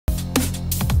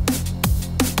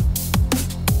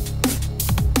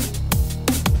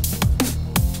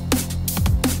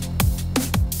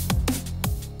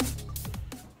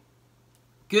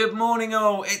Good morning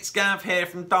all, it's Gav here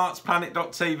from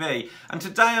dartsplanet.tv and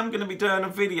today I'm going to be doing a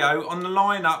video on the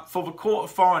lineup for the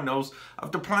quarterfinals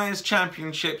of the Players'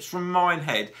 Championships from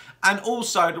Minehead and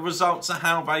also the results of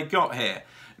how they got here.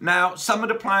 Now, some of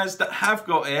the players that have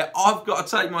got here, I've got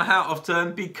to take my hat off to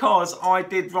them because I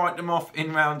did write them off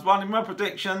in round one in my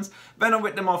predictions, then I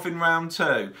wrote them off in round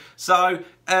two. So,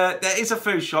 there is a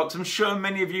few shocks. I'm sure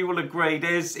many of you will agree.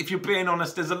 If you're being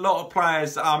honest, there's a lot of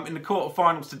players in the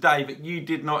quarterfinals today that you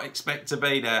did not expect to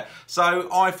be there. So,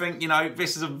 I think, you know,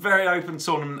 this is a very open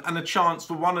tournament and a chance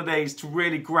for one of these to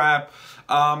really grab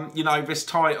you know, this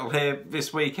title here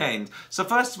this weekend. So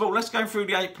first of all, let's go through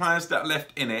the 8 players that are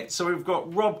left in it. So we've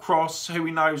got Rob Cross, who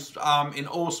we know is in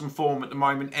awesome form at the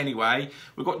moment anyway.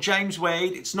 We've got James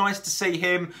Wade. It's nice to see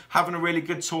him having a really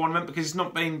good tournament because he's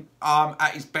not been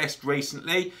at his best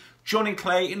recently. Johnny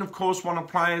Clayton, of course, won a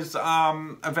players'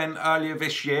 event earlier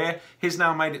this year. He's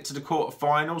now made it to the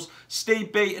quarterfinals.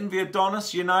 Steve Beaton, the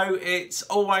Adonis, you know, it's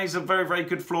always a very, very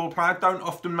good floor player. Don't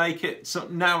often make it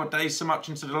nowadays so much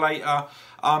into the later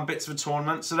bits of the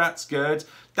tournament, so that's good.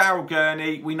 Daryl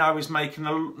Gurney, we know, is making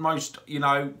the most, you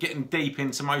know, getting deep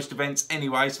into most events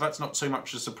anyway, so that's not too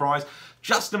much of a surprise.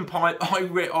 Justin Pipe, I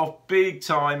writ off big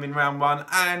time in round one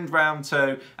and round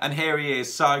two, and here he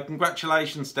is. So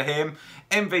congratulations to him.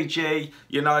 MVG,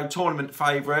 you know, tournament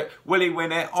favourite. Will he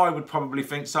win it? I would probably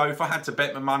think so. If I had to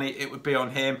bet my money, it would be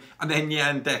on him. And then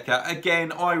Jan Decker.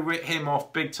 Again, I writ him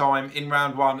off big time in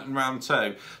round one and round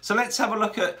two. So let's have a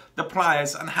look at the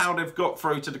players and how they've got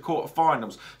through to the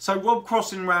quarterfinals. So Rob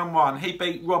Cross in round one, he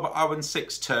beat Robert Owen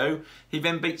 6-2. He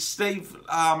then beat Steve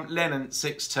Lennon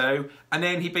 6-2. And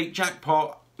then he beat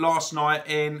Jackpot last night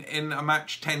in a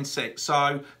match 10-6.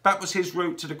 So that was his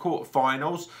route to the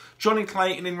quarterfinals. Johnny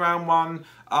Clayton in round one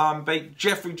beat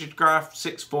Jeffrey DeGraff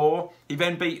 6-4. He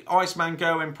then beat Iceman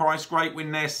Gerwin Price, great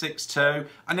win there 6-2.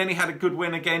 And then he had a good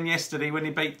win again yesterday when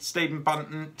he beat Stephen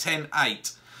Bunton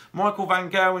 10-8. Michael Van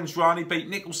Gerwen's run, he beat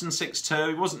Nicholson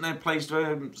 6-2. He wasn't there pleased with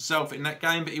himself in that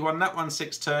game, but he won that one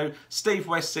 6-2. Steve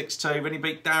West 6-2, then he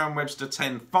beat Darren Webster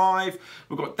 10-5.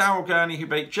 We've got Daryl Gurney, who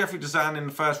beat Jeffrey Dezan in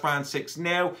the first round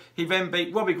 6-0. He then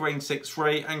beat Robbie Green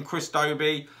 6-3 and Chris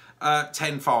Dobie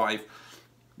 10-5.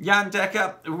 Jan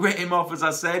Decker, writ him off as I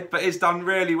said, but he's done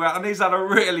really well and he's had a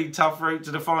really tough route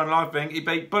to the final, I think. He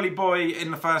beat Bully Boy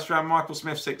in the first round, Michael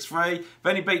Smith 6-3,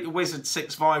 then he beat the Wizard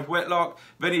 6-5 Whitlock,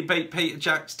 then he beat Peter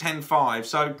Jacks 10-5.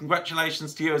 So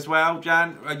congratulations to you as well,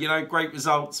 Jan. You know, great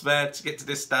results there to get to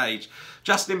this stage.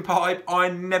 Justin Pipe, I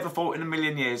never thought in a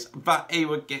million years that he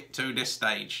would get to this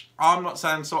stage. I'm not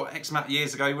saying sort of X amount of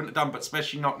years ago he wouldn't have done, but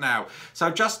especially not now. So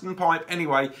Justin Pipe,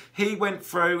 anyway, he went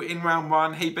through in round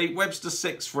one. He beat Webster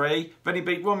 6-3, then he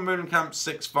beat Ron Mooncamp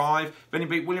 6-5, then he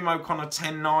beat William O'Connor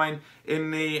 10-9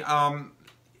 in the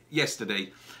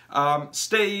yesterday.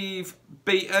 Steve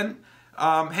Beaton,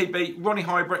 he beat Ronnie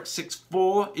Hybrecht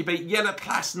 6-4. He beat Yella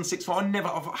Klassen 6-4. I never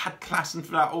had Klassen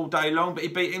for that all day long, but he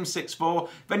beat him 6-4.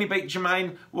 Then he beat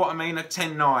Jermaine at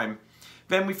 10-9.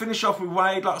 Then we finish off with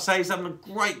Wade. Like I say, he's having a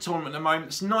great tournament at the moment.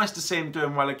 It's nice to see him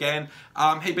doing well again.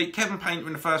 He beat Kevin Painter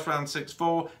in the first round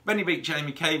 6-4. Then he beat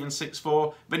Jamie Caven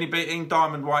 6-4. Then he beat Ian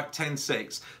Diamond White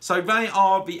 10-6. So they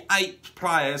are the 8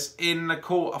 players in the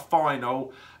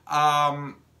quarter-final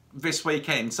this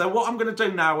weekend. So what I'm going to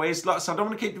do now is, like I said, I don't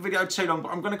want to keep the video too long,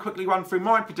 but I'm going to quickly run through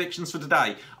my predictions for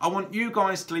today. I want you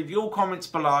guys to leave your comments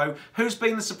below. Who's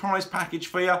been the surprise package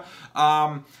for you?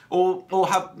 Or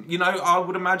have, you know, I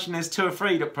would imagine there's 2 or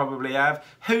 3 that probably have.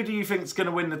 Who do you think is going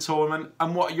to win the tournament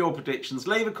and what are your predictions?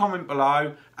 Leave a comment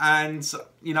below and,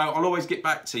 you know, I'll always get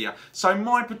back to you. So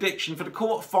my prediction for the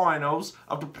quarterfinals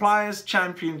of the Players'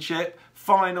 Championship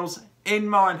finals in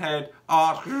Minehead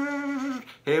are,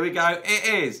 here we go, it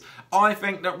is. I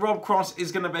think that Rob Cross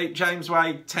is going to beat James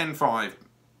Wade 10-5.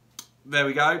 There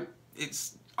we go.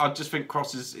 I just think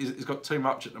Cross has got too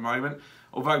much at the moment,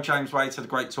 although James Wade's had a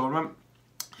great tournament.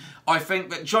 I think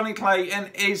that Johnny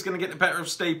Clayton is going to get the better of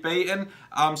Steve Beaton,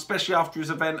 especially after his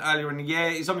event earlier in the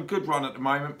year. He's on a good run at the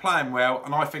moment, playing well,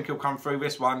 and I think he'll come through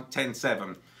this one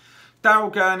 10-7.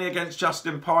 Daryl Gurney against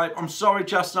Justin Pipe. I'm sorry,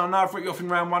 Justin, I know I've written you off in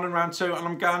round one and round two, and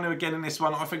I'm going to again in this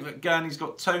one. I think that Gurney's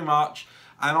got too much,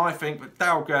 and I think that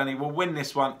Daryl Gurney will win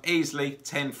this one easily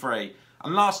 10-3.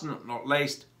 And last but not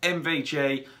least,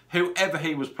 MVG, whoever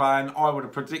he was playing, I would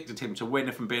have predicted him to win,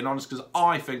 if I'm being honest, because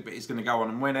I think that he's going to go on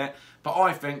and win it. But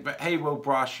I think that he will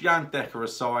brush Jan Decker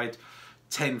aside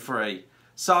 10-3.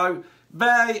 So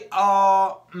they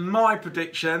are my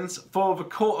predictions for the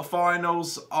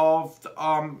quarterfinals of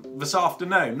this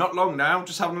afternoon. Not long now,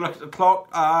 just having a look at the clock.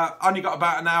 Only got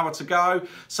about an hour to go,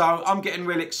 so I'm getting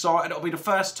really excited. It'll be the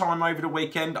first time over the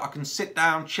weekend I can sit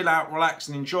down, chill out, relax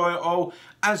and enjoy it all.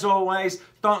 As always,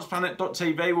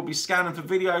 danceplanet.tv will be scanning for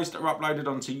videos that are uploaded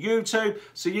onto YouTube,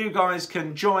 so you guys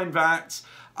can join that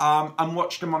and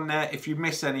watch them on there if you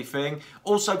miss anything.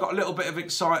 Also got a little bit of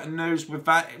exciting news with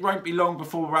that. It won't be long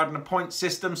before we're adding a point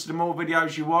system, so the more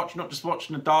videos you watch, not just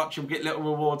watching the darts, you'll get little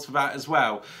rewards for that as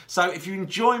well. So if you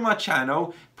enjoy my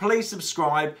channel, please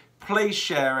subscribe, please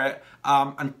share it,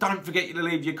 and don't forget to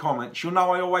leave your comments. You'll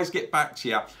know I always get back to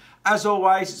you. As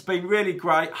always, it's been really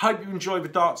great. Hope you enjoy the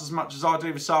darts as much as I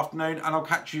do this afternoon, and I'll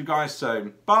catch you guys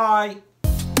soon. Bye!